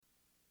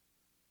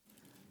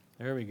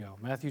There we go.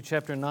 Matthew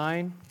chapter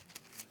 9.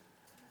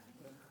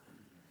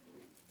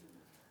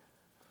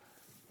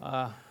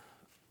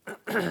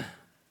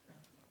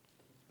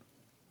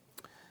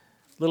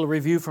 Little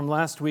review from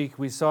last week.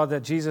 We saw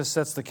that Jesus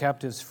sets the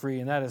captives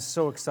free, and that is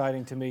so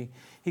exciting to me.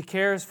 He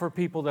cares for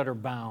people that are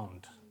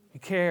bound. He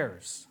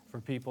cares for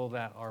people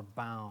that are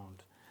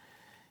bound.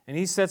 And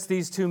he sets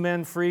these two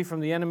men free from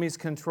the enemy's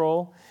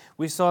control.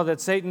 We saw that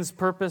Satan's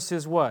purpose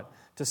is what?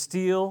 To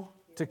steal,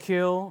 to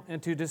kill,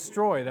 and to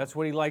destroy. That's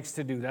what he likes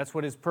to do. That's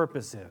what his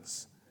purpose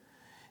is.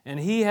 And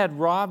he had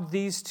robbed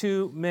these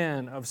two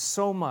men of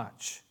so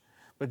much.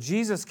 But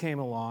Jesus came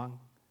along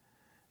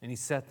and he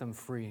set them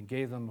free and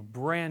gave them a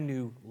brand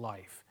new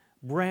life,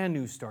 brand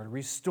new start,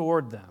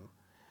 restored them.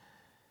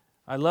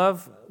 I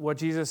love what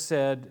Jesus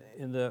said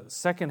in the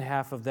second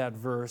half of that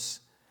verse.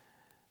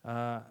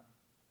 John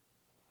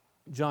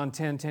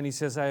 10:10, he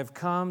says, I have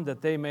come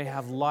that they may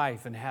have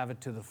life and have it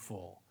to the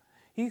full.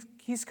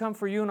 He's come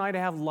for you and I to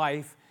have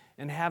life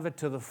and have it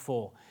to the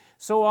full.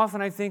 So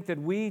often I think that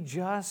we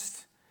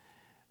just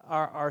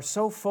are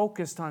so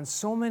focused on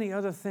so many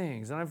other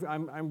things. And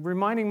I'm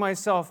reminding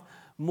myself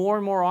more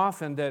and more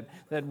often that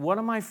what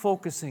am I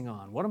focusing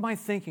on? What am I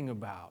thinking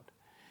about?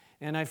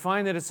 And I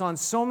find that it's on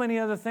so many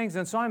other things.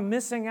 And so I'm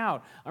missing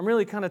out. I'm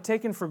really kind of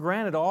taking for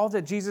granted all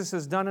that Jesus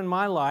has done in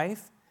my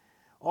life,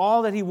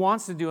 all that he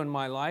wants to do in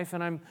my life,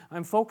 and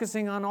I'm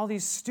focusing on all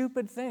these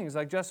stupid things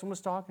like Justin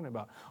was talking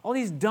about, all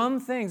these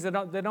dumb things that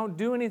don't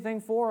do anything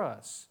for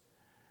us.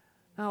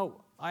 Now,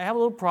 I have a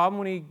little problem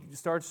when he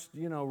starts,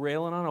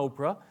 railing on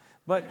Oprah,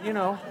 but,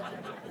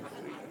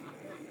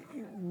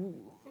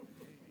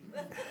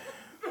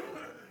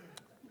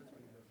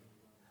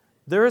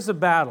 there is a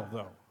battle,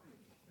 though.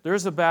 There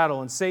is a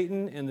battle in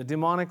Satan, in the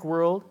demonic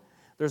world.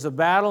 There's a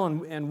battle,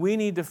 and we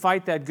need to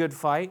fight that good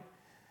fight.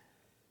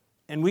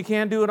 And we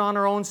can't do it on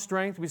our own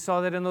strength. We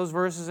saw that in those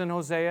verses in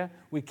Hosea.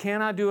 We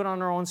cannot do it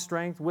on our own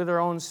strength, with our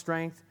own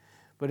strength.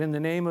 But in the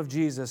name of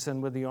Jesus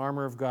and with the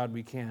armor of God,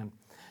 we can.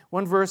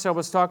 One verse, I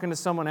was talking to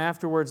someone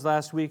afterwards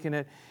last week,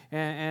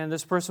 and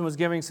this person was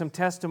giving some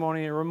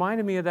testimony. It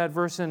reminded me of that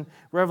verse in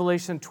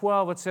Revelation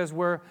 12. It says,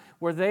 where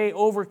they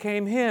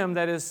overcame him,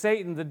 that is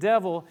Satan, the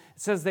devil.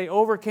 It says they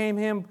overcame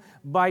him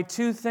by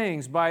two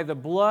things, by the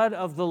blood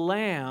of the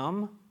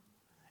Lamb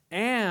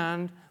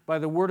and by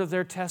the word of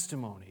their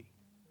testimony.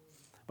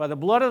 By the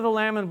blood of the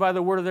Lamb and by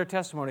the word of their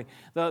testimony.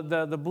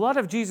 The blood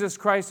of Jesus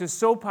Christ is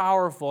so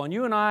powerful, and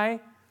you and I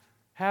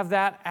have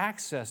that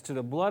access to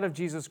the blood of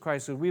Jesus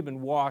Christ as we've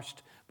been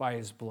washed by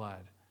his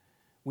blood.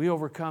 We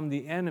overcome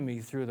the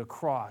enemy through the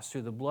cross,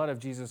 through the blood of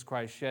Jesus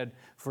Christ shed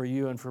for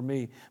you and for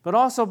me. But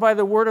also by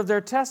the word of their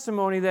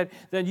testimony, that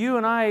you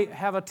and I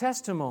have a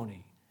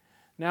testimony.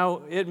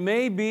 Now, it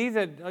may be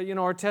that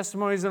our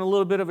testimony is in a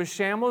little bit of a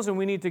shambles, and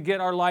we need to get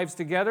our lives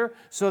together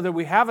so that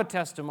we have a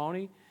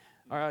testimony.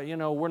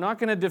 We're not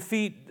going to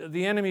defeat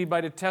the enemy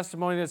by the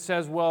testimony that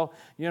says,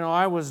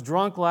 I was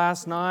drunk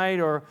last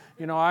night, or,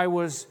 I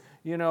was,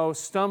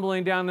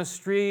 stumbling down the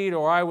street,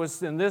 or I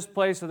was in this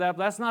place or that.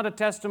 That's not a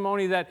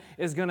testimony that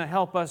is going to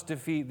help us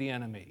defeat the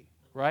enemy,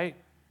 right?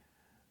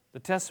 The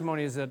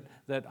testimony is that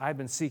I've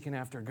been seeking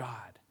after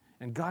God,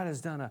 and God has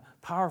done a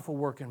powerful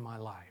work in my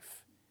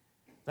life.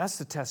 That's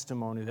the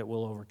testimony that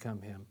will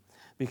overcome him.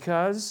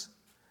 Because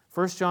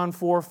 1 John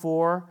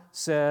 4:4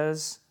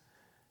 says,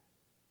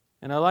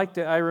 and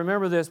I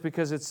remember this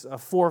because it's a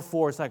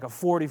 4:4, it's like a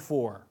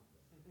 44.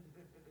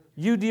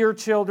 You, dear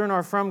children,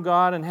 are from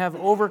God and have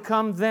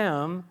overcome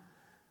them,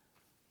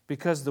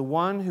 because the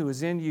one who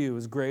is in you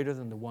is greater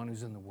than the one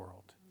who's in the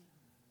world.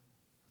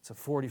 It's a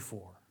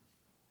 44.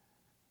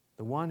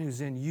 The one who's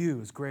in you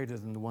is greater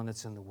than the one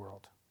that's in the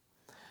world.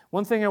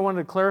 One thing I wanted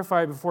to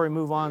clarify before we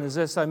move on is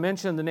this. I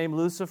mentioned the name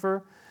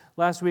Lucifer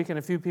last week, and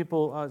a few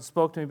people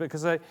spoke to me,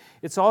 because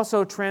it's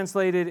also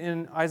translated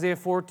in Isaiah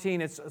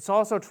 14. It's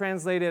also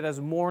translated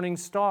as morning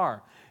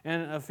star.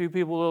 And a few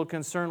people a little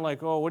concerned,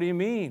 like, oh, what do you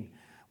mean?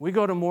 We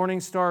go to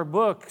Morning Star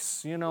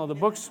Books, the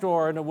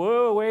bookstore, and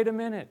whoa, wait a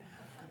minute.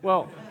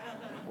 Well,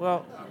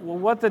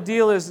 what the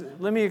deal is,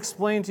 let me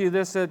explain to you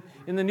this, that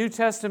in the New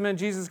Testament,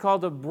 Jesus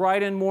called the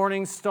bright and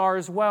morning star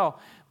as well.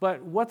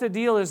 But what the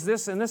deal is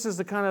this, and this is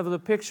the kind of the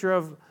picture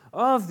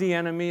of the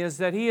enemy, is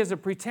that he is a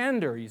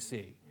pretender, you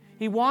see.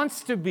 He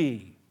wants to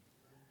be.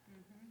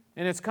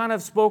 And it's kind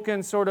of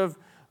spoken sort of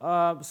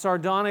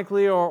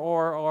sardonically,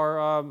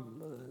 or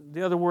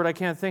the other word I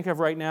can't think of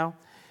right now.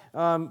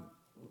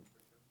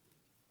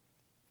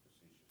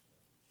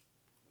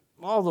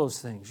 All those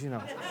things,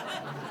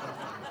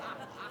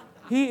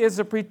 He is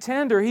a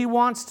pretender. He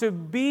wants to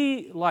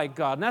be like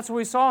God. And that's what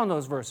we saw in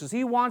those verses.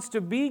 He wants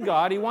to be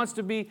God. He wants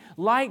to be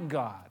like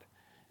God.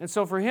 And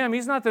so for him,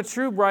 he's not the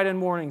true bright and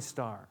morning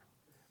star.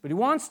 But he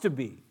wants to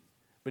be.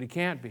 But he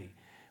can't be.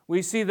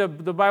 We see the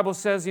Bible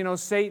says,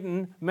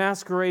 Satan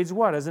masquerades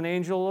what? As an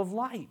angel of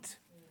light.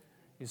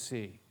 You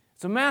see.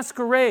 It's a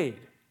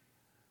masquerade.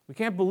 We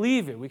can't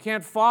believe it. We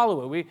can't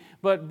follow it.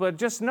 But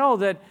just know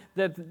that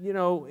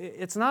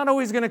it's not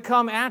always going to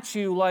come at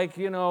you like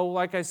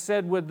I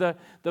said, with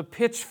the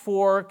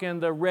pitchfork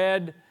and the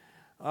red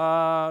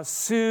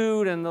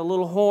suit and the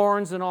little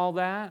horns and all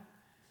that.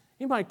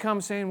 He might come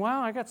saying,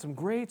 wow, I got some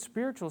great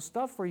spiritual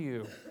stuff for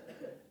you.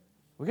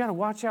 We got to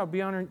watch out,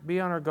 be on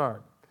our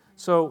guard.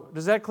 So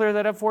does that clear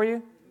that up for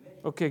you?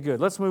 Okay, good.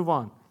 Let's move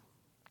on.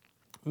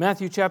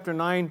 Matthew chapter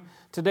 9,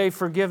 today,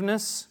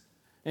 forgiveness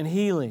and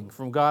healing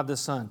from God the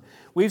Son.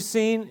 We've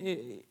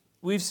seen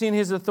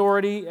His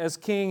authority as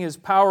King, His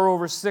power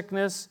over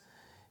sickness,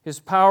 His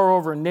power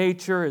over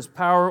nature, His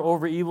power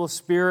over evil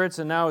spirits,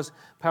 and now His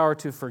power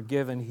to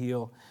forgive and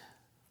heal.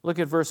 Look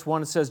at verse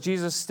 1. It says,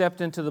 Jesus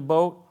stepped into the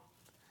boat,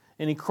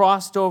 and He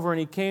crossed over, and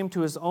He came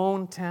to His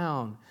own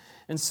town.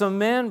 And some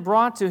men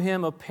brought to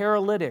Him a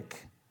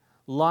paralytic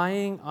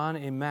lying on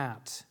a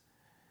mat.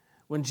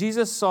 When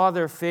Jesus saw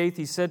their faith,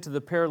 He said to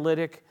the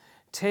paralytic,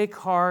 "Take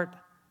heart,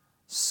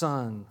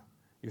 son,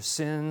 your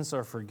sins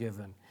are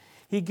forgiven."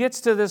 He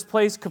gets to this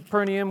place,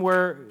 Capernaum,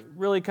 where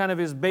really kind of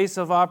His base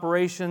of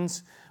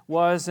operations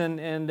was,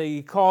 and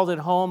He called it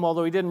home,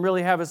 although He didn't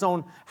really have His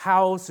own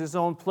house, His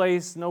own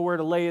place, nowhere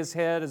to lay His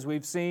head, as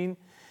we've seen.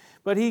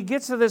 But He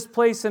gets to this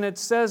place, and it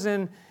says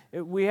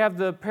we have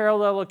the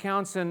parallel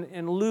accounts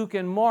in Luke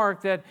and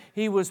Mark that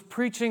He was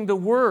preaching the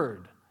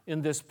Word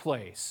in this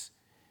place,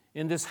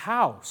 in this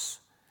house.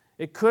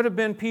 It could have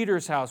been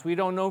Peter's house. We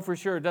don't know for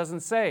sure. It doesn't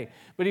say.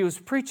 But He was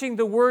preaching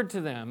the Word to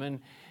them.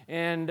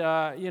 And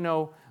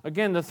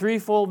again, the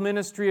threefold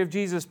ministry of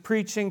Jesus,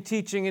 preaching,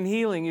 teaching, and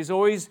healing. He's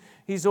always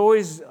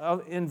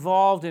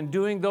involved in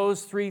doing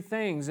those three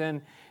things.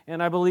 And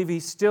I believe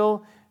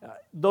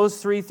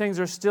those three things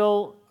are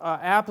still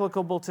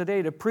applicable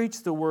today, to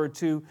preach the Word,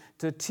 to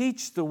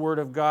teach the Word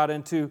of God,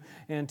 and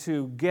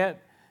to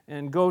get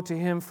and go to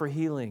Him for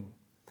healing.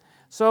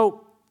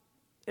 So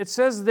it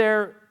says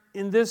there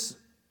in this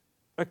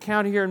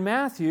account here in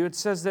Matthew, it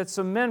says that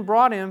some men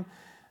brought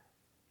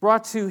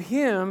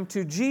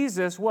to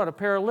Jesus, what? A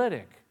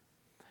paralytic.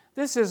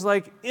 This is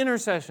like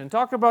intercession.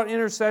 Talk about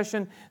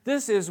intercession.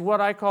 This is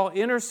what I call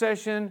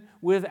intercession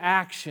with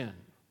action.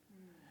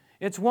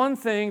 It's one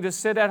thing to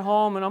sit at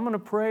home and I'm going to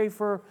pray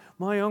for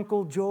my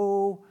Uncle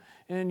Joe,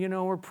 and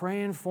we're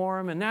praying for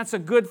him, and that's a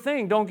good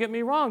thing. Don't get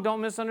me wrong.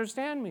 Don't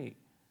misunderstand me.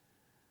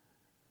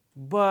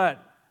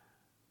 But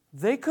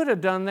they could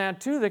have done that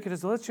too. They could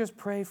have said, let's just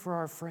pray for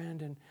our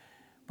friend.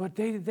 But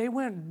they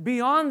went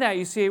beyond that.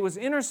 You see, it was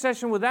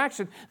intercession with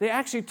action. They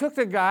actually took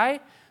the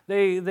guy.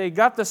 They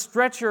got the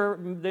stretcher.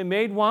 They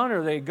made one,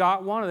 or they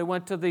got one, or they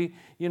went to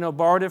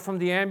borrowed it from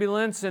the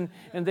ambulance, and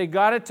they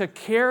got it to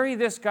carry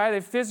this guy.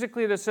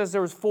 That says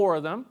there was 4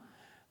 of them.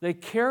 They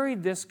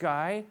carried this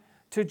guy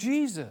to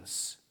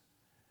Jesus.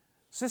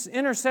 It's this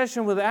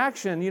intercession with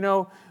action.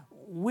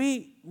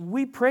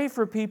 We pray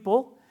for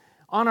people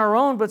on our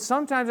own, but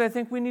sometimes I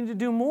think we need to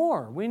do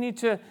more. We need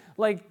to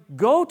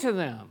go to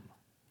them.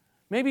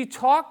 Maybe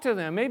talk to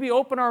them. Maybe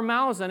open our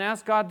mouths and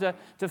ask God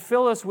to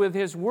fill us with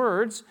His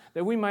words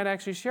that we might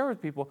actually share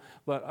with people.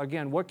 But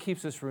again, what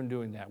keeps us from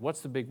doing that?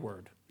 What's the big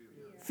word?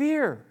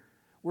 Fear.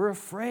 We're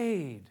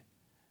afraid.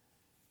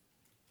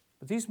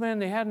 But these men,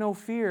 they had no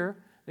fear.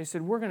 They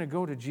said, we're going to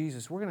go to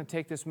Jesus. We're going to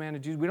take this man to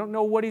Jesus. We don't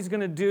know what He's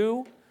going to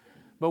do,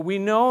 but we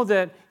know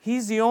that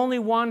He's the only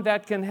one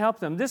that can help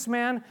them. This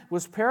man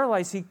was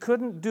paralyzed. He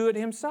couldn't do it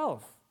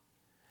himself.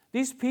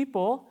 These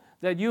people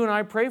that you and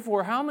I pray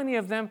for, how many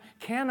of them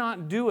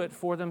cannot do it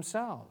for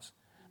themselves?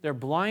 They're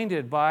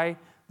blinded by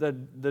the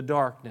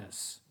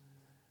darkness.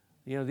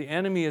 The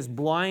enemy has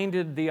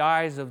blinded the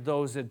eyes of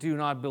those that do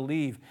not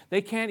believe.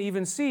 They can't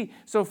even see.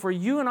 So for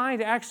you and I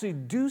to actually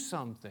do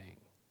something,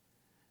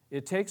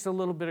 it takes a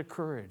little bit of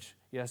courage.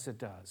 Yes, it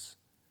does.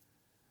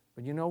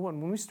 But you know what?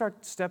 When we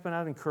start stepping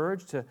out in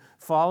courage to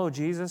follow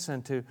Jesus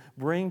and to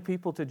bring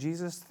people to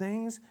Jesus,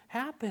 things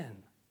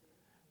happen.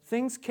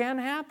 Things can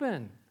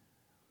happen.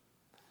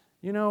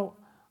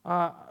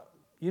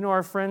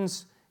 Our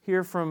friends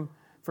here from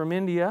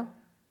India,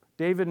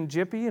 David and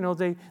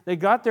Jippy, they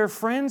got their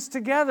friends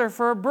together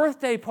for a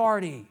birthday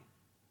party.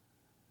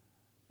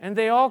 And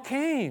they all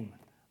came.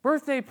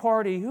 Birthday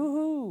party,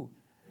 hoo-hoo.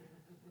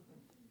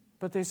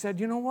 But they said,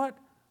 you know what?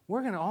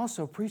 We're going to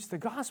also preach the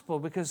gospel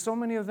because so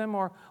many of them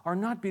are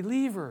not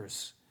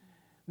believers.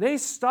 They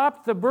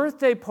stopped the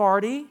birthday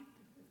party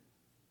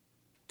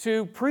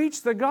to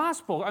preach the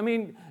gospel. I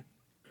mean,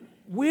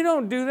 we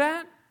don't do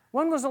that.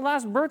 When was the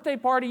last birthday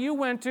party you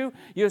went to?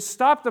 You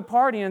stopped the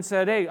party and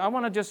said, hey, I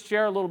want to just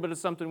share a little bit of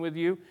something with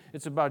you.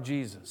 It's about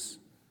Jesus.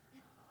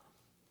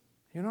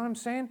 You know what I'm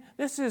saying?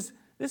 This is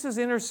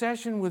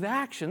intercession with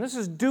action. This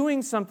is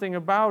doing something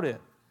about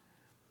it.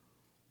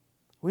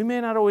 We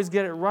may not always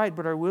get it right,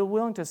 but are we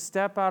willing to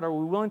step out? Are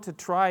we willing to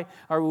try?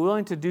 Are we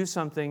willing to do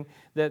something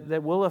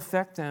that will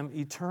affect them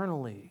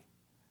eternally?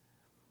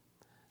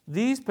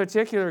 These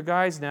particular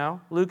guys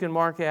now, Luke and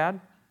Mark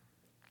add,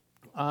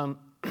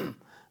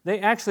 they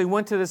actually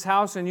went to this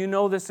house, and you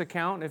know this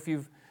account if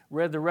you've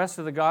read the rest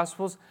of the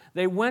Gospels.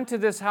 They went to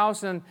this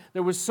house, and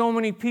there was so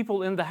many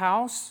people in the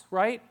house,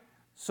 right?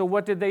 So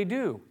what did they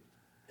do?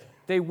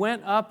 They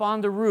went up on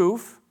the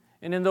roof,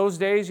 and in those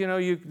days,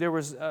 there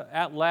was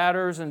at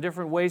ladders and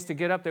different ways to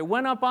get up. They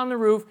went up on the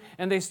roof,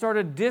 and they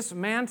started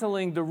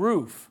dismantling the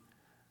roof.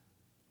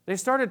 They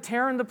started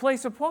tearing the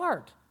place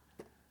apart.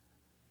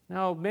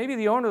 Now, maybe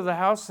the owner of the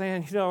house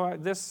saying,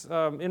 this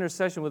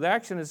intercession with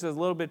action is a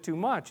little bit too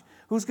much.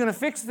 Who's going to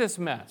fix this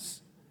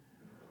mess?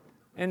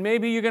 And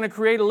maybe you're going to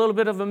create a little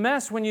bit of a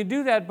mess when you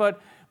do that,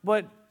 but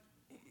they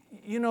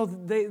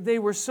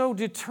were so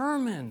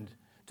determined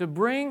to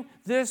bring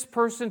this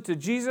person to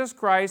Jesus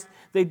Christ.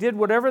 They did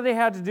whatever they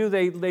had to do.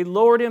 They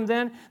lowered him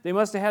then. They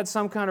must have had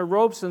some kind of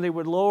ropes, and they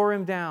would lower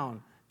him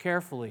down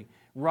carefully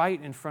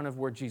right in front of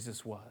where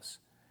Jesus was.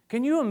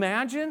 Can you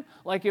imagine,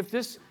 like if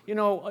this,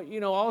 all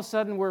of a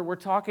sudden we're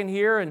talking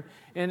here and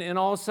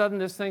all of a sudden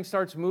this thing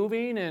starts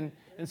moving and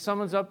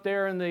someone's up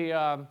there in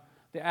the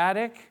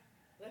attic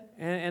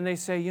and they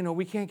say,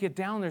 we can't get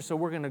down there, so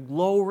we're going to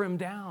lower him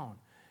down.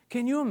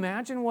 Can you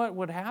imagine what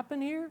would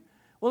happen here?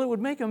 Well, it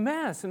would make a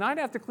mess and I'd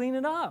have to clean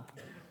it up.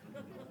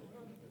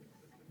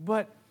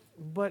 But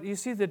you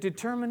see the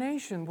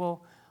determination,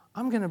 well,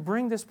 I'm going to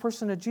bring this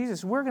person to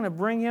Jesus. We're going to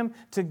bring him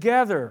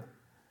together.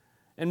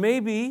 And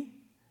maybe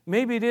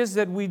it is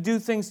that we do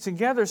things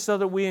together so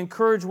that we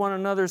encourage one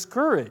another's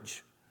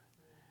courage.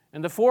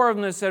 And the four of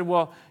them that said,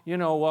 well,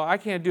 I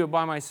can't do it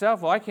by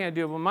myself. Well, I can't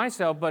do it by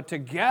myself. But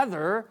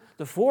together,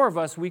 the four of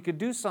us, we could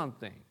do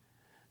something.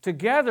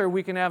 Together,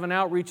 we can have an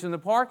outreach in the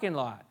parking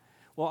lot.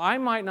 Well, I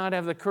might not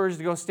have the courage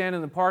to go stand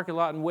in the parking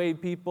lot and wave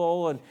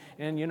people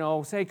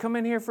and say, come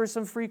in here for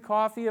some free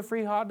coffee, a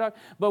free hot dog.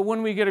 But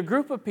when we get a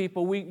group of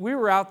people, we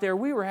were out there,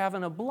 we were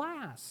having a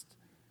blast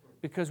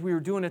because we were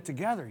doing it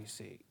together, you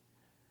see.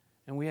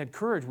 And we had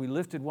courage. We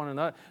lifted one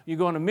another. You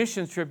go on a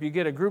mission trip, you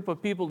get a group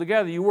of people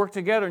together, you work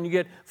together, and you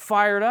get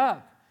fired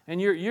up.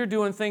 And you're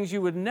doing things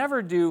you would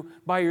never do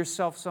by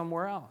yourself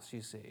somewhere else,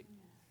 you see.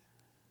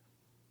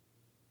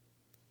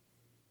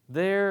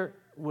 There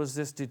was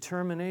this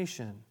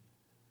determination.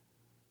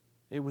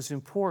 It was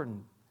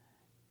important.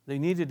 They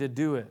needed to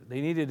do it.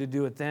 They needed to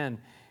do it then.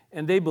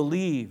 And they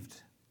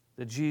believed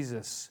that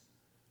Jesus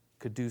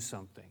could do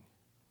something.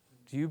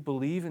 Do you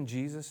believe in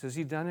Jesus? Has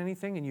he done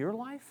anything in your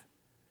life?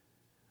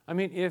 I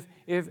mean,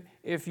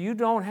 if you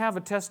don't have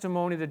a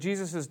testimony that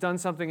Jesus has done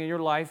something in your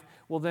life,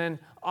 well then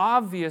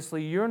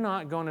obviously you're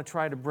not going to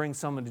try to bring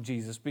someone to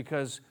Jesus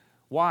because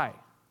why?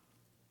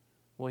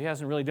 Well, he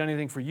hasn't really done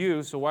anything for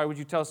you, so why would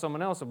you tell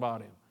someone else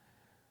about him?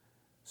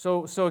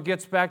 So it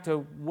gets back to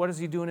what is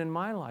he doing in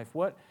my life?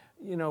 What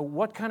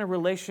kind of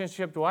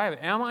relationship do I have?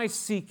 Am I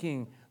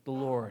seeking the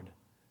Lord?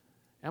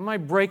 Am I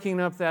breaking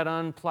up that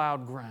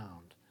unplowed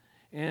ground?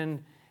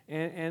 And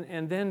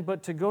then,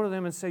 but to go to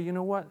them and say, you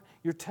know what?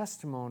 Your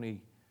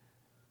testimony,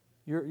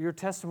 your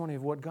testimony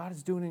of what God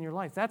is doing in your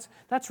life.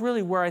 That's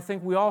really where I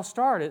think we all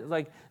start.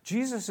 Like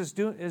Jesus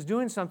is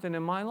doing something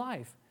in my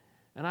life,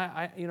 and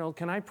I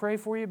can I pray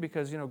for you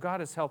because God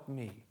has helped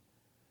me.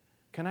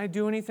 Can I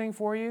do anything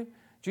for you?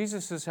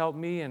 Jesus has helped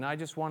me, and I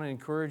just want to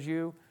encourage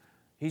you.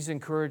 He's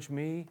encouraged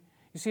me.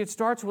 You see, it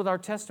starts with our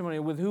testimony,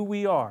 with who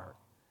we are.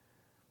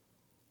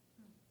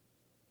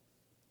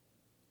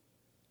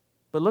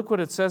 But look what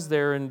it says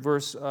there in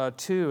verse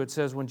 2. It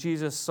says, when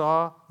Jesus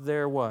saw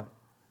their what?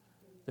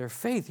 Their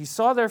faith. He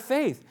saw their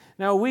faith.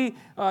 Now, we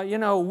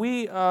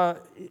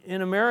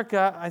in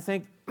America, I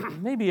think,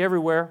 maybe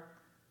everywhere,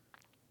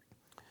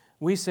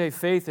 we say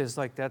faith is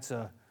like that's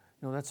a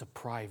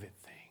private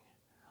thing.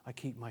 I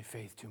keep my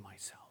faith to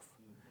myself.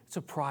 It's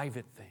a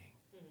private thing.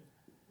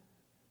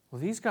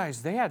 Well, these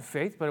guys, they had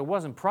faith, but it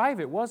wasn't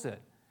private, was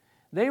it?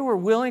 They were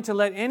willing to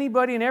let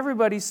anybody and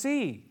everybody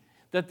see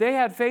that they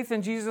had faith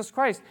in Jesus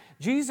Christ.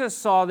 Jesus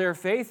saw their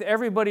faith.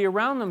 Everybody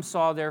around them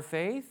saw their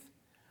faith.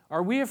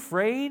 Are we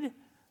afraid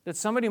that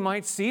somebody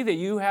might see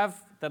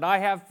that I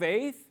have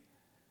faith?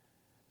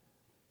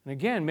 And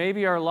again,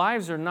 maybe our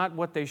lives are not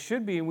what they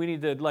should be, and we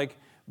need to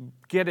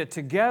get it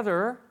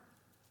together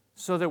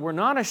so that we're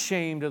not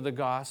ashamed of the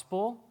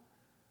gospel.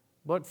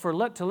 But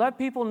to let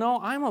people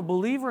know I'm a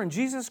believer in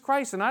Jesus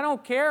Christ, and I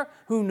don't care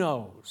who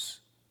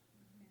knows.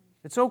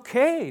 It's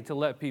okay to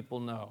let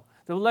people know.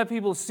 To let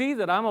people see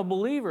that I'm a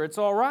believer. It's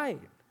all right.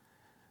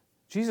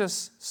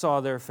 Jesus saw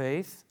their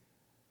faith.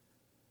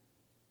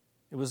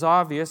 It was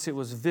obvious, it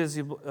was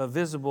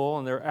visible,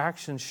 and their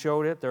actions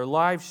showed it, their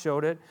lives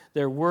showed it,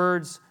 their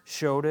words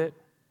showed it.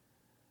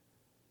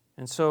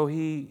 And so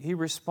he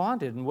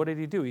responded, and what did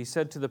he do? He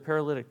said to the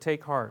paralytic,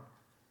 "Take heart,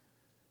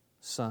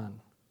 son.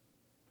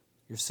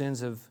 Your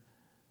sins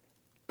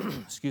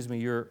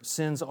your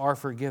sins are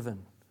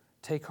forgiven.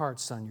 Take heart,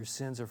 son, your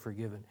sins are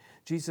forgiven."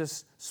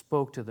 Jesus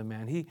spoke to the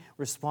man. He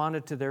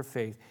responded to their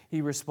faith.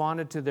 He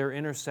responded to their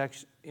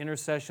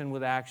intercession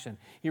with action.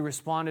 He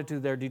responded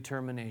to their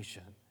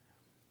determination.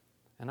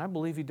 And I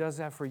believe he does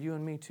that for you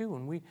and me too.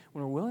 When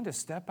we're willing to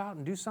step out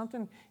and do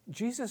something,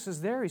 Jesus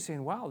is there. He's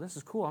saying, wow, this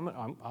is cool.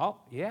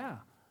 Yeah.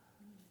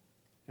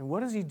 And what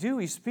does he do?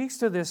 He speaks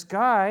to this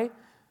guy,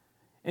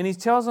 and he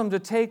tells him to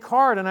take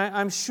heart. And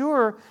I'm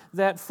sure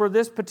that for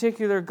this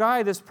particular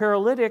guy, this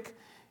paralytic,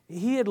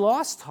 he had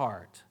lost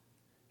heart.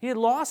 He had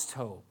lost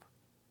hope.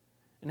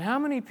 And how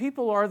many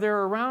people are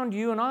there around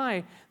you and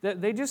I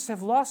that they just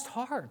have lost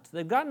heart?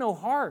 They've got no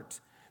heart.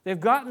 They've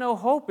got no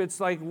hope. It's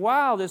like,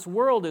 wow, this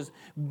world is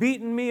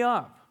beating me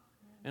up.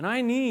 And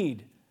I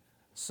need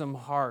some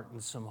heart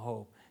and some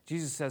hope.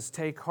 Jesus says,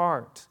 take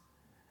heart.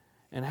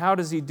 And how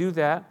does He do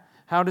that?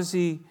 How does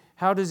He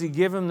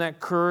give him that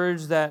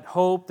courage, that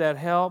hope, that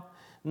help?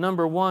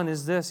 Number one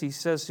is this. He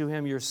says to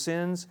him, your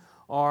sins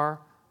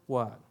are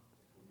what?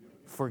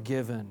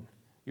 Forgiven.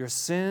 Your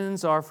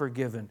sins are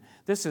forgiven.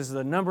 This is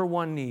the number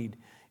one need.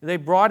 They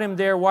brought him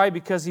there. Why?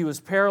 Because he was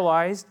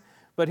paralyzed.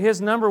 But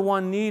his number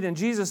one need, and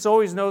Jesus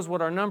always knows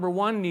what our number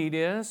one need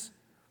is,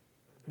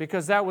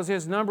 because that was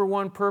His number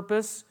one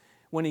purpose.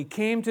 When He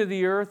came to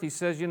the earth, He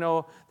says,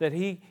 that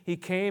He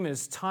came,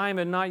 His time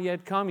had not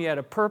yet come. He had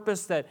a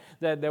purpose that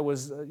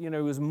was, He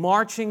was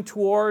marching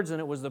towards, and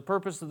it was the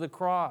purpose of the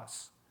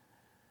cross.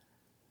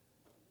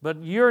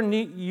 But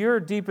your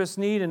deepest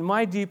need and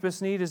my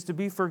deepest need is to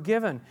be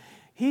forgiven.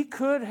 He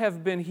could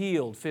have been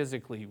healed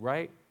physically,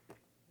 right?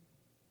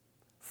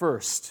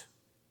 First.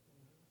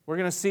 We're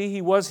going to see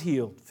He was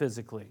healed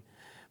physically.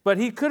 But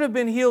He could have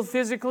been healed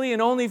physically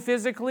and only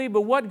physically,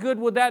 but what good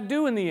would that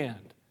do in the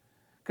end?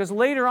 Because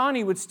later on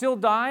He would still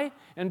die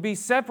and be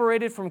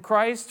separated from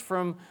Christ,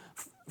 from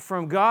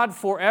God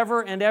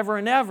forever and ever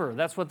and ever.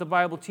 That's what the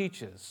Bible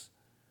teaches.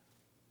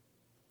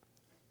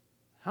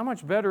 How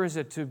much better is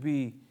it to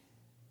be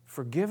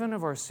forgiven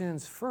of our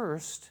sins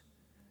first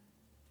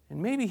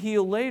and maybe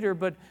healed later,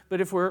 but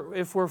if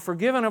we're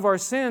forgiven of our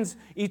sins,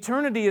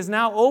 eternity is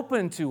now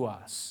open to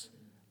us,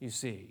 you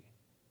see.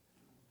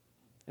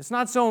 It's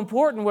not so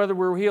important whether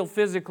we're healed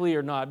physically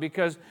or not,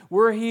 because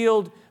we're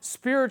healed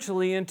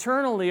spiritually,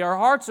 internally, our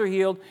hearts are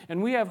healed,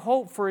 and we have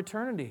hope for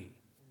eternity.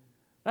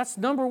 That's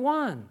number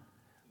one.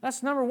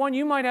 That's number one.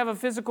 You might have a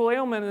physical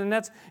ailment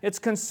and it's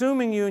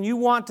consuming you and you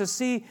want to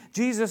see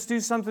Jesus do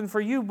something for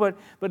you, but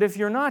if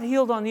you're not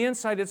healed on the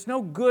inside, it's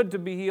no good to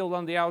be healed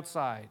on the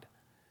outside.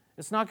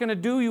 It's not going to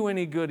do you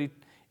any good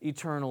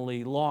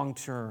eternally, long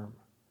term.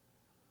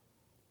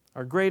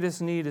 Our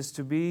greatest need is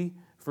to be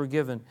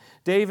forgiven.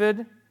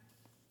 David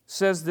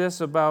says this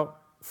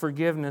about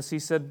forgiveness. He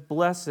said,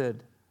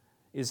 blessed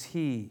is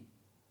he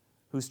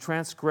whose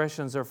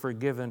transgressions are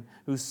forgiven,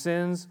 whose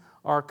sins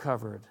are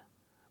covered.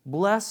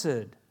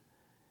 Blessed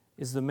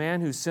is the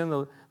man whose sin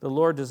the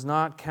Lord does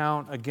not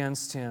count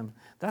against him.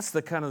 That's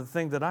the kind of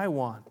thing that I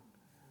want.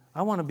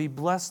 I want to be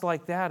blessed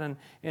like that.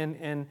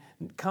 And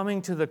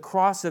coming to the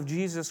cross of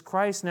Jesus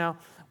Christ. Now,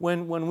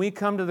 when we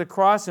come to the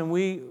cross and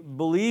we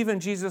believe in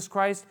Jesus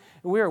Christ,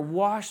 we are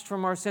washed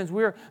from our sins.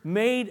 We are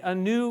made a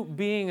new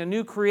being, a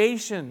new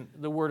creation,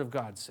 the Word of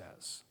God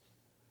says.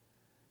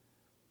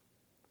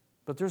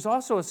 But there's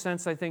also a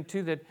sense, I think,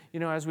 too, that,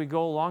 as we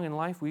go along in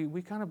life,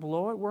 we kind of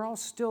blow it. We're all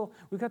still,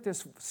 we've got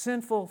this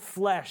sinful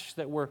flesh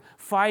that we're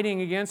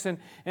fighting against.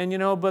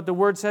 But the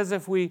Word says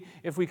if we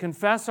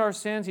confess our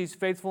sins, He's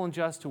faithful and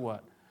just to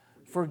what?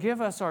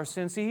 Forgive us our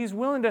sins. See, He's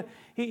willing to,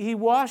 He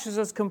washes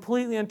us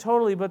completely and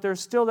totally, but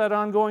there's still that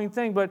ongoing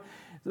thing. But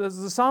the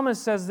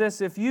psalmist says this,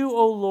 if you,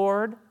 O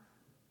Lord,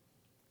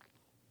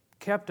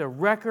 kept a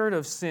record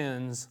of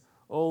sins,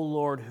 O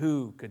Lord,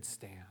 who could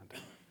stand?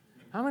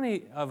 How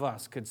many of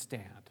us could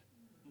stand?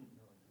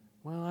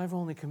 Well, I've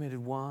only committed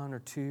 1 or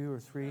 2 or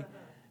 3,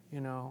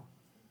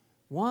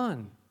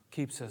 One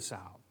keeps us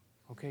out.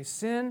 Okay,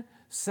 sin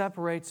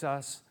separates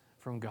us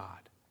from God.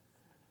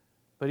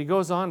 But he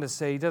goes on to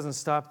say, he doesn't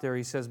stop there.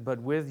 He says, but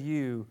with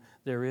you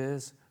there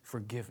is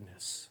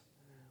forgiveness.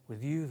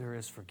 With you there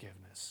is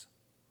forgiveness.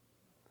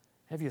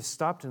 Have you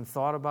stopped and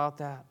thought about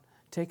that?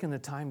 Taken the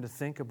time to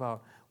think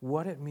about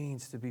what it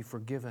means to be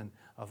forgiven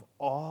of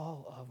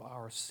all of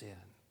our sin.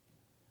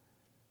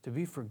 To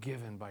be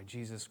forgiven by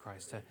Jesus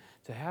Christ,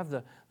 to have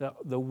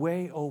the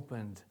way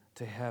opened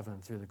to heaven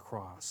through the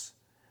cross.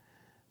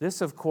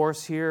 This, of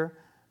course, here,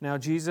 now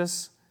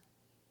Jesus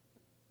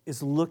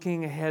is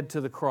looking ahead to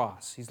the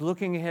cross. He's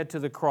looking ahead to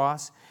the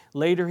cross.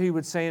 Later he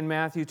would say in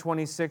Matthew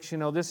 26,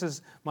 this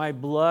is my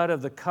blood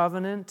of the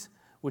covenant,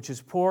 which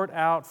is poured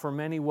out for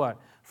many what?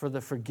 For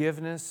the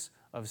forgiveness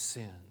of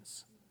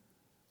sins.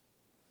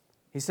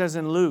 He says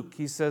in Luke,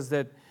 he says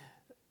that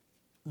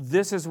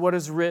this is what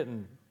is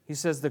written. He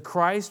says, the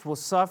Christ will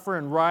suffer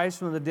and rise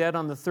from the dead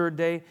on the third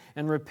day,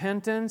 and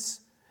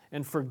repentance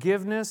and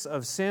forgiveness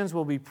of sins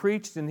will be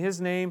preached in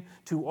His name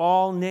to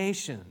all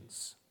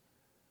nations.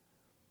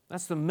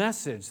 That's the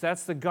message.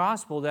 That's the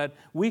gospel, that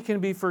we can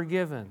be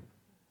forgiven.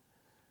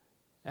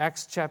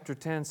 Acts chapter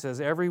 10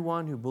 says,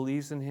 everyone who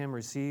believes in Him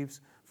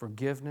receives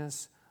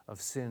forgiveness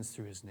of sins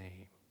through His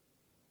name.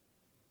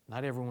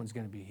 Not everyone's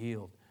going to be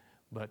healed,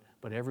 but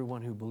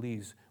everyone who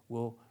believes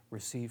will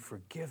receive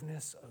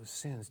forgiveness of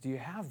sins. Do you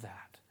have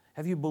that?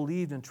 Have you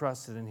believed and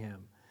trusted in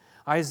Him?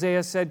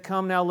 Isaiah said,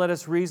 come now, let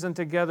us reason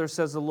together,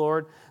 says the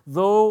Lord.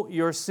 Though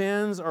your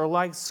sins are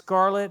like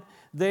scarlet,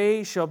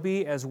 they shall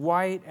be as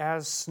white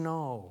as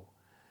snow.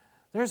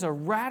 There's a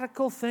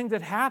radical thing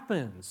that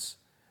happens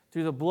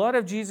through the blood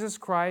of Jesus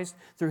Christ,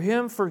 through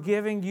Him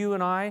forgiving you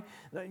and I.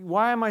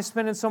 Why am I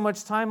spending so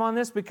much time on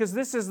this? Because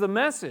this is the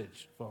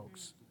message,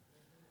 folks.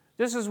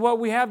 This is what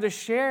we have to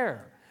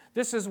share.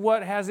 This is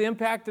what has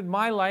impacted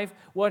my life,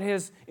 what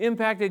has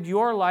impacted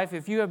your life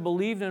if you have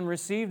believed and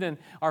received and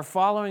are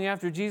following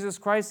after Jesus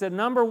Christ. That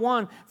number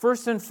one,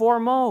 first and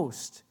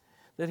foremost,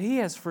 that He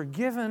has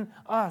forgiven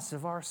us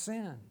of our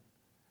sin.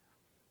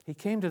 He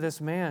came to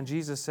this man.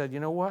 Jesus said, you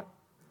know what?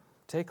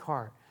 Take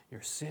heart.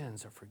 Your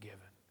sins are forgiven.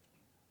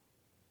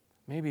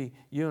 Maybe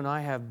you and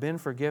I have been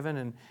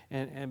forgiven,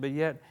 but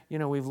yet,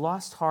 we've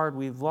lost heart.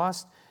 We've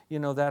lost,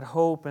 that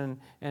hope,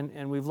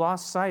 and we've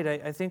lost sight.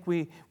 I think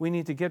we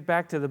need to get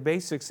back to the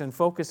basics and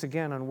focus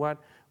again on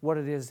what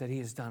it is that He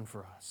has done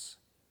for us.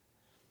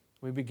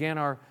 We began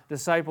our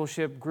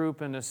discipleship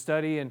group and a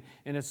study, and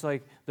it's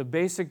like the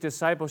basic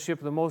discipleship,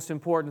 the most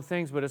important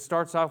things, but it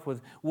starts off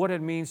with what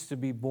it means to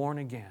be born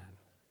again.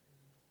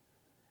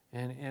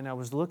 And I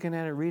was looking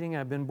at it, reading.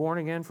 I've been born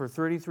again for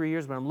 33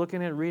 years, but I'm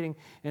looking at it, reading,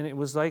 and it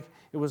was like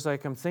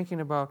I'm thinking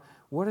about,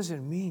 what does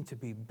it mean to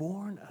be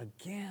born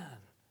again?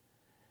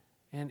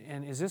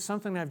 And is this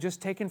something that I've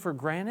just taken for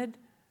granted?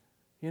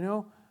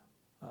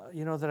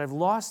 That I've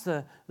lost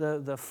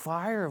the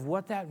fire of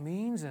what that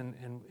means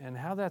and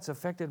how that's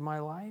affected my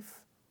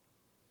life?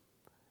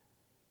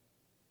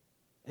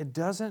 It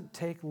doesn't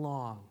take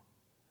long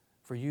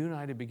for you and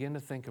I to begin to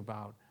think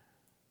about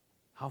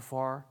how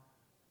far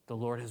the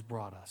Lord has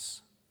brought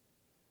us.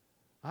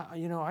 I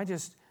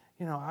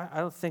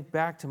think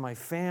back to my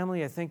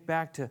family. I think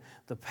back to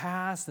the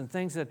past and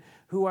things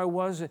who I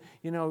was.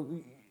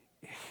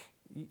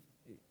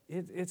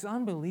 It's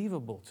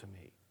unbelievable to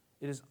me.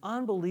 It is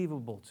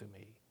unbelievable to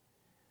me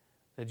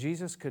that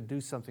Jesus could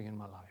do something in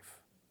my life.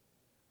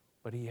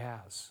 But He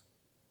has.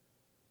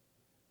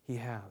 He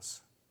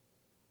has.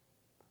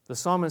 The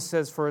psalmist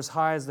says, "For as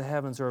high as the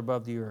heavens are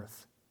above the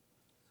earth,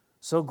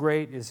 so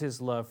great is His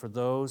love for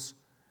those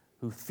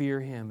who fear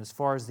Him. As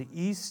far as the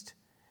east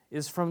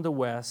is from the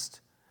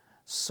west,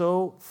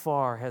 so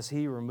far has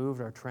He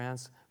removed our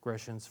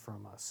transgressions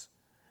from us."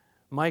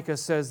 Micah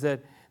says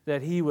that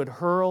He would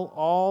hurl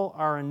all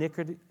our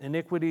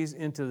iniquities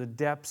into the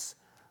depths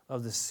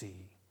of the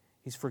sea.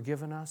 He's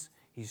forgiven us.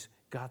 He's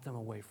got them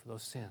away for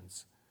those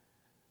sins.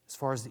 As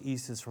far as the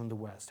east is from the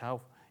west.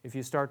 If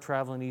you start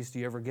traveling east, do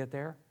you ever get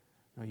there?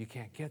 No, you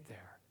can't get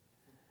there.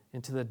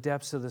 Into the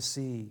depths of the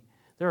sea.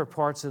 There are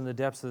parts in the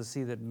depths of the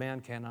sea that man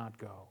cannot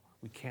go.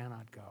 We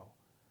cannot go.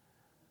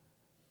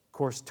 Of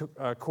course,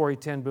 Corrie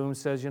ten Boom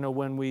says,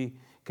 when we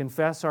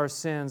confess our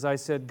sins, I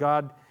said,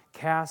 God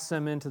casts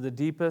them into the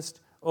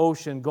deepest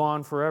ocean,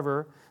 gone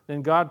forever.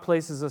 Then God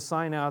places a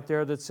sign out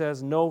there that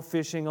says, no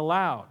fishing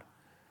allowed.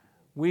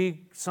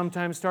 We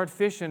sometimes start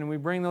fishing and we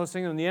bring those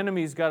things, and the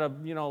enemy's got a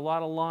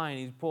lot of line.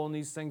 He's pulling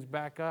these things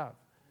back up.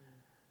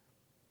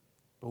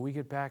 But we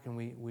get back and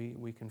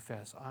we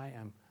confess, I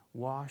am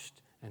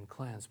washed and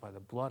cleansed by the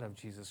blood of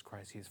Jesus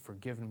Christ. He has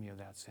forgiven me of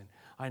that sin.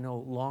 I no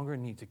longer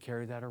need to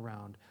carry that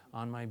around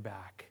on my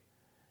back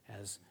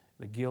as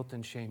the guilt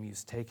and shame.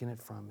 He's taken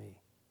it from me.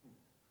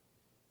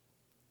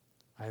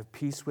 I have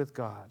peace with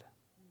God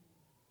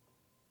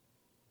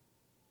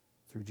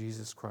through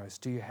Jesus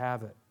Christ. Do you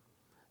have it?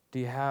 Do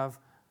you have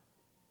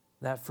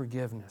that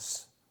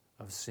forgiveness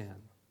of sin?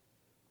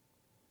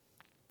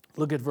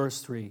 Look at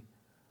verse 3.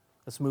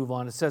 Let's move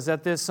on. It says,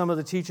 at this, some of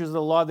the teachers of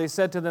the law, they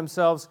said to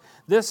themselves,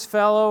 this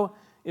fellow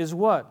is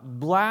what?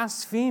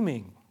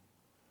 Blaspheming.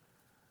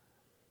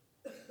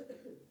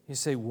 You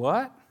say,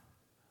 what?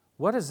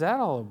 What is that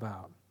all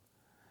about?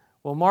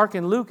 Well, Mark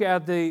and Luke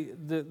add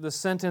the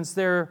sentence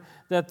there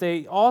that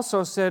they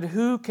also said,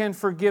 who can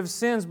forgive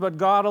sins but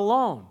God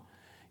alone?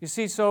 You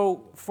see,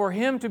 so for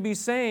him to be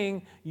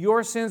saying,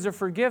 your sins are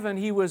forgiven,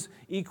 he was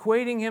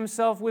equating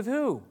himself with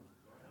who?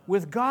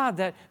 With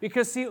God.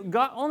 Because see,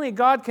 only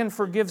God can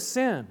forgive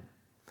sin.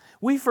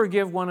 We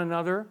forgive one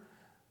another,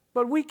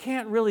 but we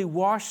can't really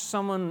wash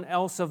someone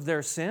else of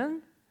their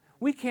sin.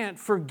 We can't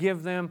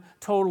forgive them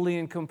totally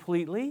and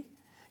completely.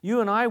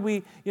 You and I,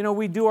 we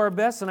do our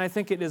best, and I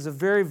think it is a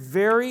very,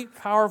 very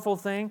powerful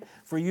thing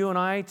for you and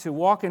I to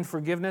walk in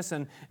forgiveness.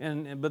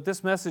 But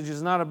this message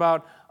is not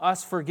about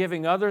us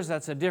forgiving others.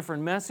 That's a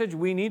different message.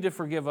 We need to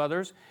forgive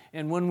others.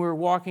 And when we're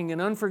walking in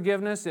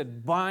unforgiveness,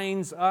 it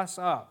binds us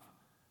up.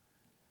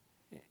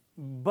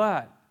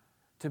 But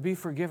to be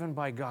forgiven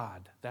by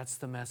God, that's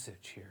the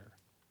message here.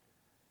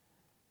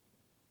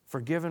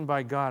 Forgiven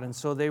by God. And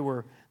so they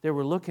were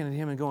looking at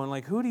him and going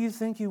like, who do you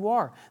think you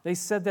are? They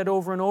said that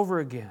over and over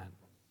again.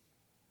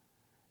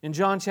 In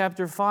John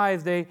chapter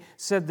 5, they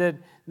said that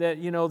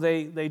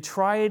the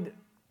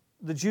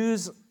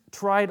Jews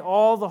tried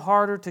all the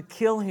harder to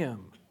kill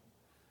him.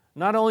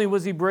 Not only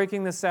was he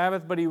breaking the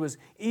Sabbath, but he was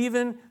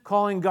even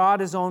calling God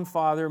his own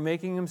Father,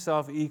 making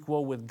himself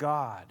equal with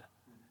God.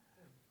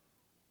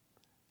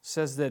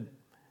 Says that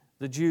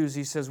the Jews,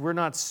 he says, we're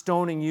not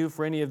stoning you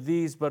for any of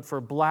these, but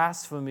for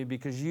blasphemy,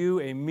 because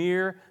you, a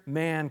mere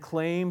man,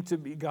 claim to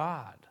be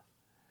God.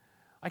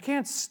 I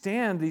can't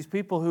stand these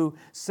people who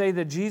say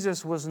that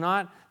Jesus was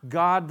not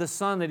God the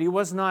Son, that he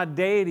was not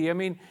deity. I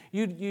mean,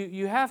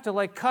 you have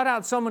to cut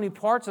out so many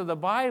parts of the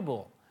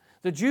Bible.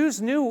 The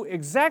Jews knew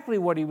exactly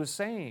what he was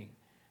saying,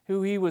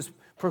 who he was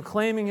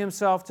proclaiming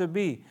himself to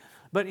be.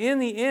 But in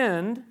the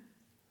end,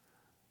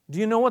 do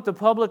you know what the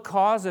public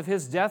cause of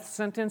his death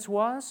sentence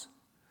was?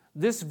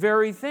 This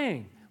very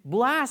thing,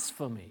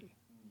 blasphemy.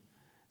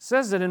 It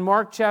says that in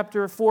Mark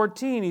chapter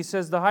 14, he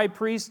says the high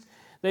priest,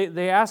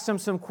 They asked him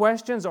some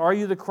questions. Are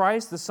you the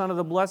Christ, the Son of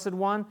the Blessed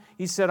One?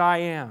 He said, I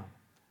am.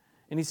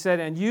 And he said,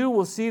 and you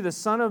will see the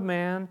Son of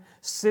Man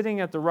sitting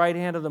at the right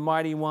hand of the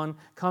Mighty One,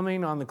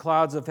 coming on the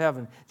clouds of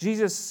heaven.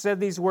 Jesus said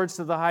these words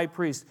to the high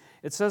priest.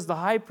 It says the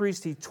high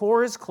priest, he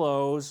tore his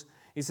clothes.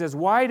 He says,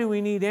 why do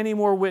we need any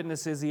more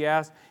witnesses? He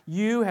asked.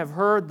 You have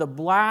heard the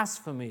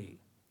blasphemy.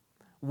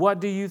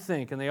 What do you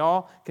think? And they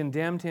all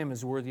condemned him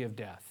as worthy of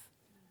death.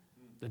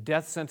 The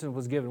death sentence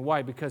was given.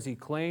 Why? Because he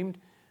claimed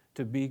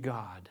to be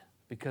God.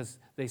 Because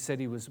they said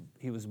he was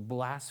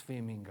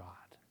blaspheming God.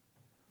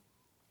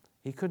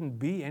 He couldn't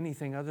be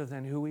anything other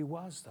than who he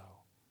was, though.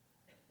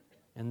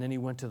 And then he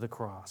went to the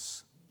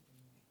cross.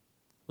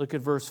 Look at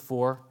verse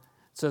 4.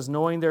 It says,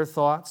 knowing their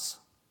thoughts,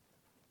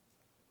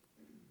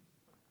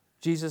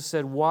 Jesus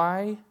said,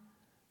 why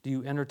do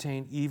you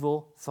entertain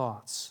evil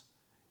thoughts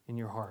in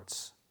your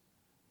hearts?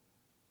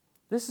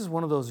 This is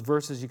one of those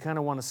verses you kind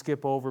of want to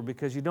skip over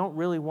because you don't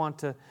really want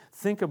to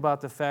think about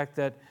the fact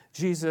that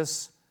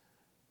Jesus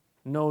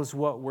knows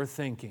what we're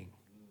thinking,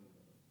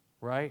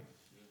 right?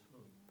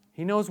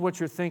 He knows what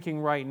you're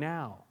thinking right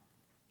now.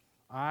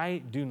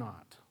 I do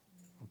not.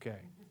 Okay,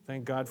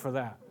 thank God for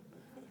that.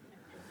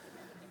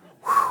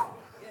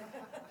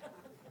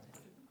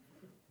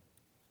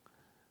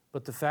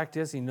 But the fact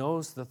is, he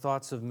knows the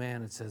thoughts of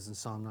man, it says in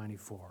Psalm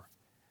 94.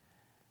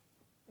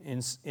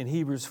 In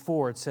Hebrews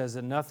 4, it says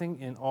that nothing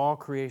in all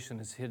creation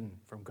is hidden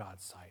from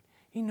God's sight.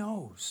 He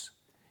knows.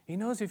 He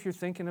knows if you're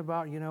thinking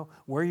about,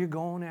 where you're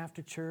going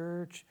after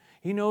church.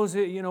 He knows,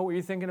 what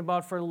you're thinking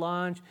about for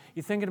lunch.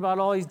 You're thinking about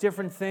all these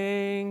different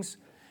things.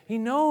 He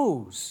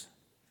knows.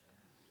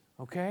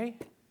 Okay?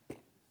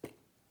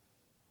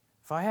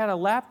 If I had a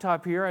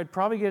laptop here, I'd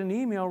probably get an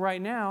email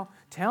right now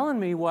telling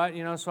me what,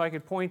 so I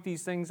could point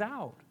these things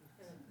out.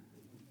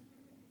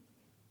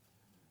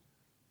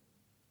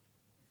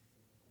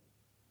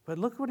 But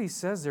look what he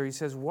says there. He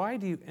says, why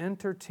do you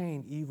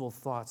entertain evil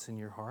thoughts in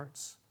your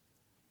hearts?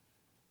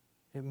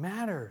 It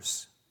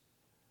matters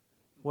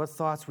what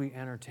thoughts we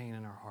entertain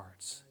in our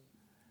hearts.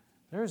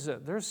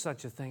 There's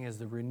such a thing as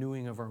the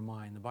renewing of our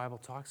mind. The Bible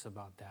talks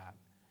about that.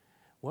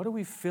 What are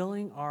we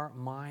filling our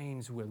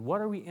minds with?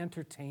 What are we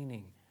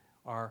entertaining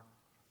our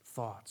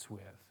thoughts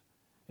with?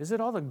 Is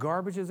it all the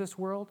garbage of this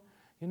world?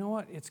 You know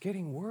what? It's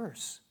getting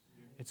worse.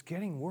 It's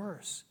getting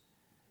worse.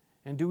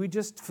 And do we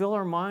just fill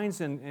our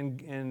minds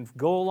and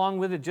go along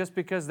with it just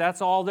because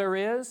that's all there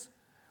is?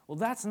 Well,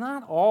 that's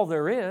not all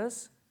there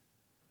is.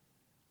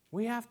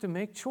 We have to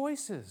make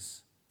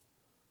choices.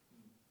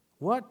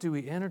 What do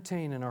we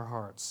entertain in our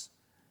hearts?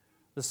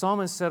 The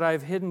psalmist said, I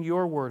have hidden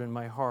your word in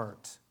my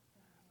heart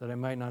that I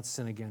might not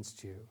sin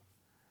against you.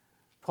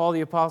 Paul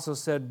the apostle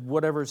said,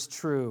 whatever is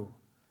true,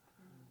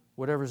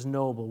 whatever is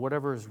noble,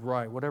 whatever is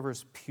right, whatever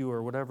is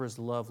pure, whatever is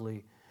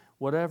lovely,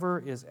 whatever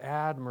is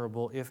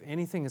admirable, if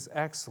anything is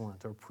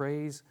excellent or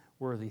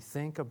praiseworthy,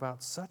 think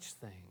about such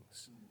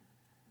things.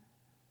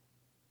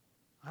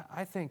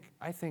 I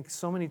think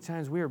so many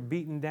times we are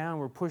beaten down,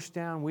 we're pushed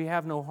down, we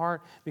have no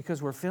heart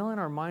because we're filling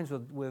our minds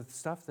with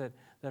stuff that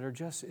are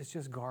just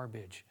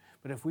garbage.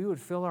 But if we would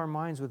fill our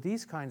minds with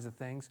these kinds of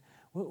things,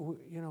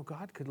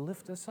 God could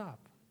lift us up.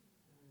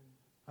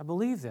 I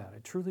believe that. I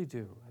truly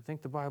do. I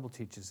think the Bible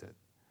teaches it.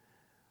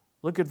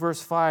 Look at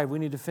verse 5. We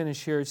need to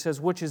finish here. It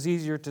says, which is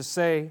easier to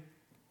say,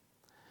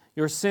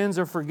 your sins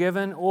are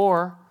forgiven,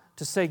 or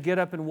to say, get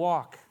up and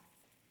walk?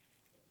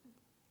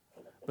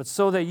 But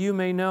so that you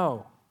may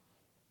know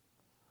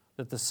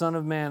that the Son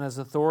of Man has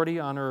authority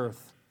on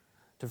earth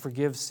to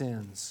forgive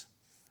sins.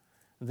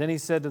 And then he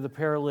said to the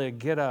paralytic,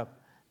 get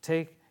up,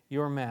 take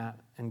your mat,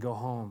 and go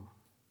home.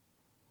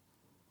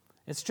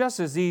 It's just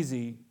as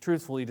easy,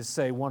 truthfully, to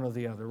say one or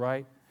the other,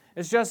 right?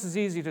 It's just as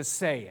easy to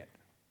say it,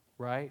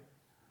 right?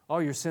 Oh,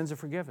 your sins are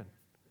forgiven.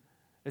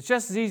 It's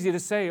just as easy to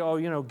say,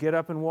 get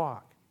up and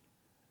walk.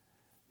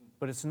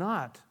 But it's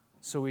not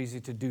so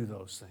easy to do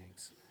those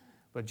things.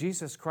 But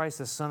Jesus Christ,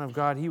 the Son of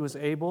God, He was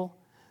able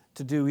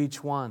to do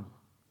each one.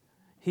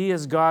 He,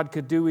 as God,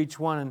 could do each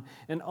one.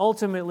 And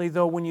ultimately,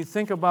 though, when you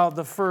think about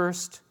the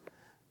first,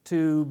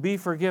 to be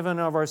forgiven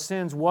of our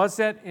sins, was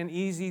that an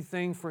easy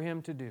thing for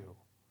Him to do?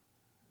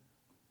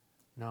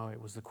 No, it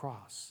was the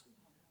cross.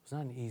 It was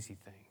not an easy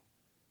thing.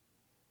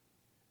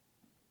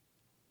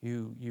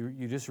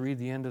 You just read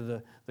the end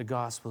of the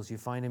Gospels. You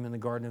find Him in the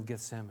Garden of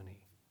Gethsemane.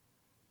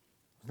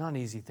 It's not an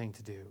easy thing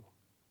to do.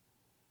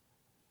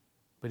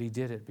 But He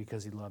did it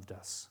because He loved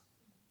us.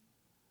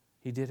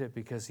 He did it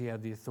because He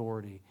had the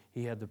authority,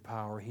 He had the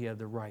power, He had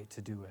the right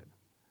to do it.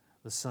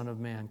 The Son of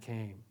Man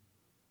came.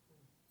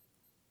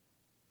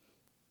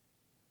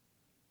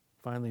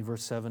 Finally,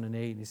 verse 7 and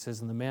 8, He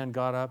says, and the man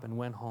got up and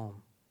went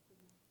home.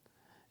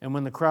 And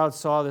when the crowd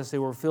saw this, they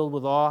were filled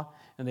with awe,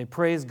 and they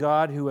praised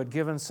God who had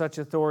given such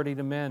authority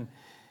to men.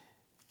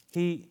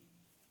 He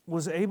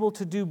was able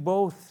to do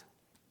both.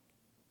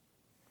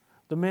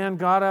 The man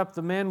got up,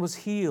 the man was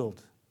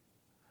healed.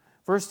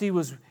 First, he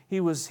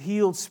was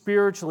healed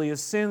spiritually.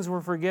 His sins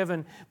were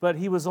forgiven, but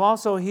he was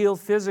also healed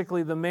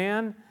physically. The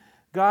man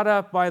got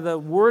up by the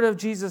word of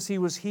Jesus. He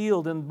was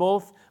healed in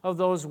both of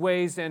those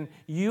ways. And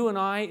you and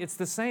I, it's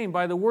the same,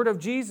 by the word of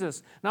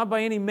Jesus, not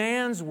by any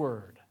man's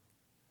word.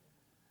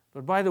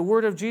 But by the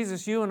word of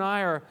Jesus, you and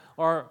I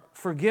are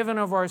forgiven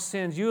of our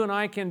sins. You and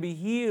I can be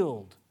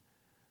healed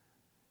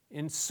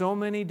in so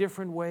many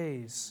different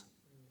ways.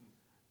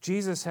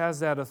 Jesus has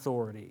that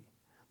authority.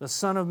 The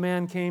Son of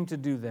Man came to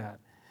do that.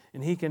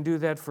 And He can do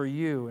that for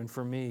you and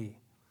for me.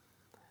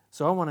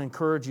 So I want to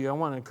encourage you. I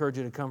want to encourage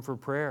you to come for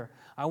prayer.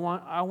 I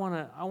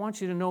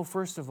want you to know,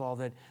 first of all,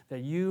 that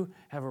you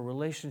have a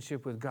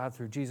relationship with God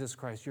through Jesus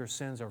Christ. Your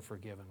sins are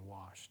forgiven,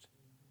 washed.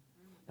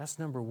 That's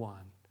number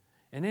one.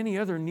 And any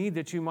other need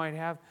that you might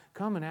have,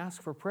 come and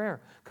ask for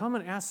prayer. Come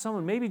and ask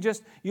someone. Maybe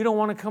just you don't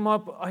want to come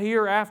up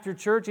here after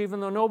church, even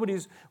though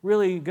nobody's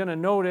really going to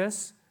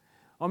notice.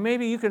 Or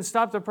maybe you can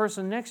stop the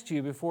person next to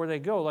you before they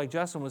go, like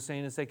Justin was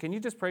saying, and say, "Can you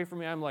just pray for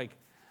me?" I'm like,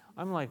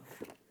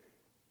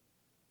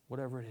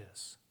 whatever it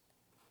is.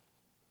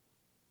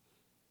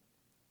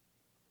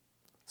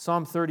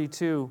 Psalm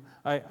 32,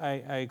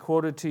 I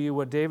quoted to you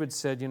what David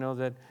said,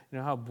 that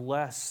how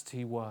blessed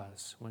he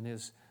was when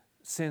his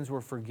sins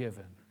were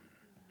forgiven.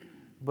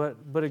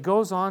 But it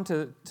goes on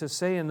to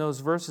say in those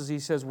verses, he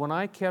says, when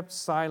I kept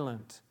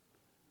silent,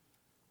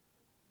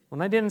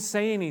 when I didn't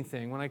say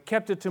anything, when I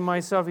kept it to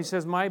myself, he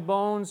says, my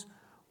bones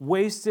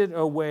wasted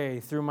away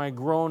through my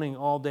groaning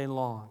all day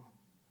long.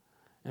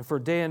 And for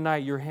day and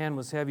night your hand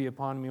was heavy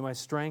upon me. My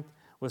strength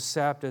was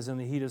sapped as in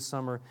the heat of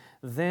summer.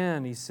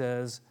 Then, he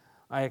says,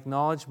 I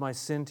acknowledged my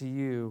sin to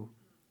you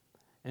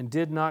and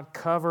did not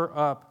cover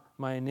up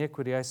my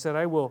iniquity. I said,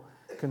 I will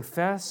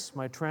confess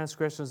my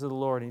transgressions to the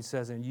Lord. And he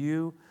says, and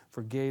you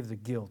forgave the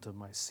guilt of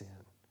my sin.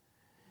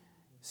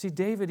 See,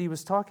 David, he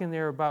was talking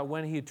there about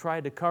when he had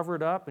tried to cover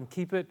it up and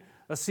keep it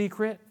a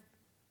secret.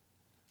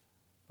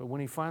 But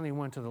when he finally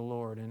went to the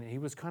Lord, and he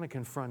was kind of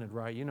confronted,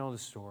 right? You know the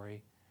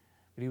story.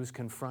 But he was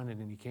confronted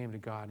and he came to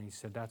God and he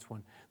said, that's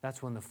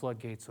when the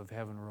floodgates of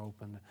heaven were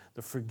opened.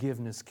 The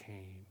forgiveness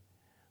came.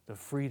 The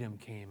freedom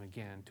came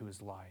again to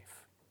his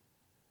life.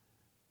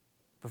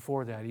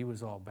 Before that, he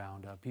was all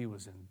bound up. He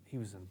was in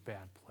a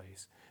bad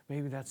place.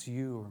 Maybe that's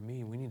you or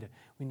me. We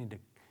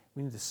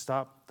need to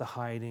stop the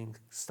hiding,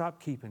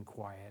 stop keeping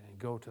quiet, and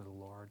go to the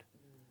Lord.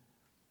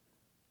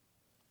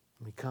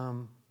 We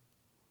come,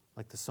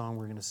 like the song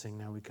we're going to sing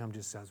now, we come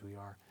just as we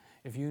are.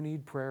 If you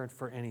need prayer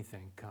for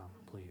anything, come,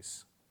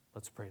 please.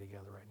 Let's pray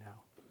together right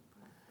now.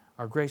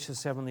 Our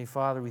gracious Heavenly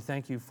Father, we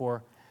thank you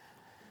for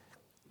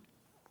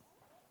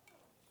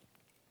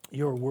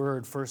your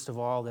word, first of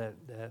all, that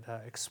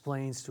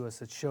explains to us,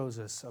 that shows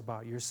us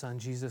about your Son,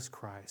 Jesus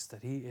Christ,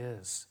 that He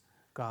is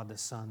God the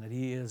Son, that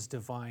He is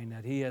divine,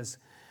 that He is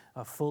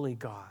fully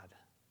God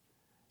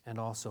and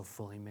also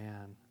fully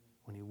man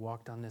when He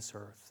walked on this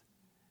earth.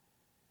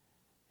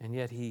 And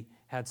yet He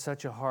had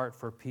such a heart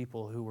for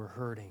people who were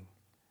hurting,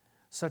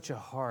 such a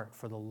heart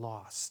for the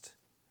lost.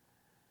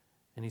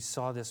 And He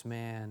saw this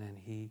man and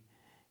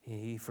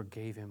He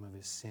forgave him of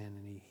his sin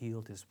and He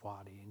healed his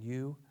body. And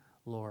you,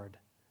 Lord,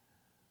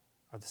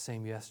 are the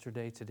same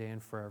yesterday, today,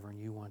 and forever, and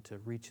you want to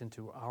reach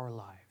into our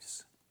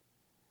lives.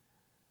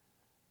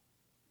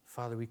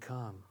 Father, we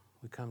come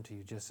to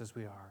you just as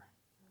we are,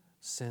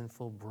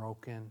 sinful,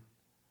 broken,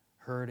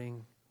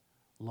 hurting,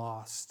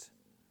 lost,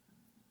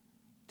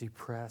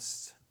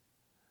 depressed,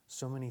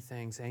 so many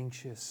things,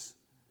 anxious,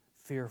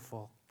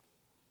 fearful,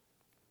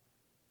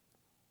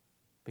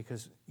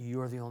 because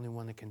you are the only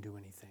one that can do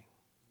anything.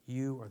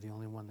 You are the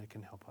only one that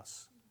can help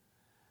us.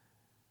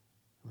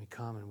 And we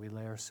come and we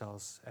lay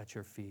ourselves at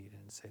your feet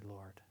and say,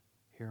 Lord,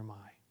 here am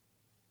I.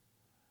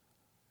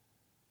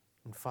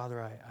 And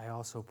Father, I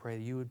also pray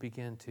that you would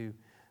begin to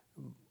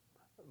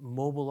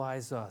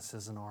mobilize us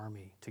as an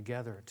army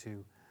together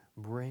to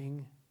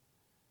bring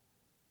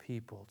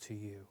people to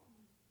you,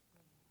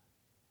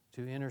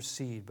 to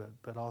intercede,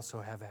 but also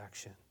have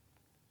action,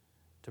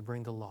 to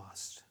bring the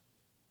lost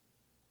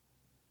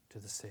to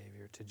the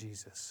Savior, to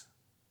Jesus,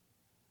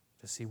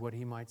 to see what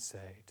He might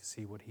say, to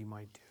see what He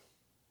might do.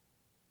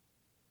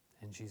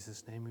 In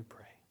Jesus' name we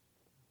pray.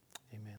 Amen.